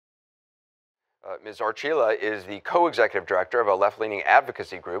Ms. Archila is the co-executive director of a left-leaning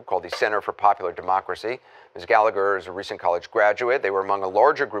advocacy group called the Center for Popular Democracy. Ms. Gallagher is a recent college graduate. They were among a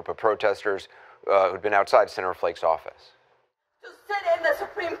larger group of protesters who'd been outside Senator Flake's office. To sit in the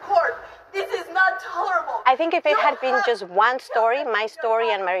Supreme Court, this is not tolerable. I think if it had been just one story, my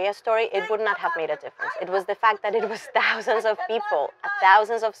story and Maria's story, it would not have made a difference. It was the fact that it was thousands of people,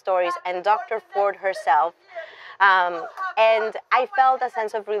 thousands of stories, and Dr. Ford herself. And I felt a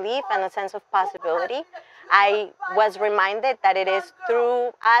sense of relief and a sense of possibility. I was reminded that it is through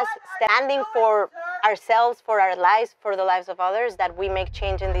us standing for ourselves, for our lives, for the lives of others, that we make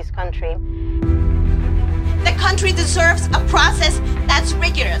change in this country. The country deserves a process that's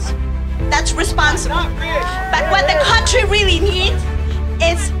rigorous, that's responsible. But what the country really needs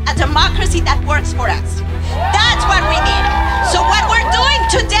is a democracy that works for us. That's what we need. So what we're doing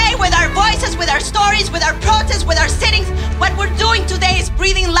today with our voices, with our stories, with our protests, with our sittings, what we're doing today is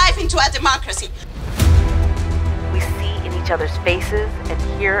breathing life into a democracy. We see in each other's faces and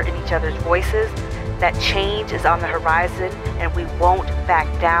hear in each other's voices that change is on the horizon, and we won't back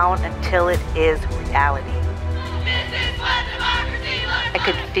down until it is reality. I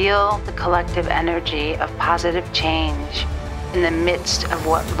could feel the collective energy of positive change in the midst of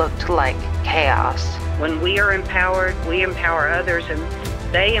what looked like chaos. When we are empowered, we empower others, and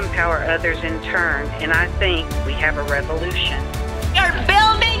they empower others in turn. And I think we have a revolution. We are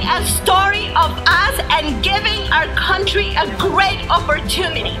building a story of us and giving our country a great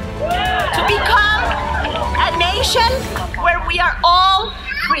opportunity to become a nation where we are all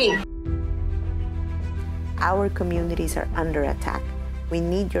free. Our communities are under attack. We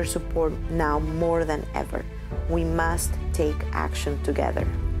need your support now more than ever. We must take action together.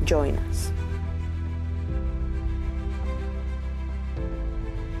 Join us.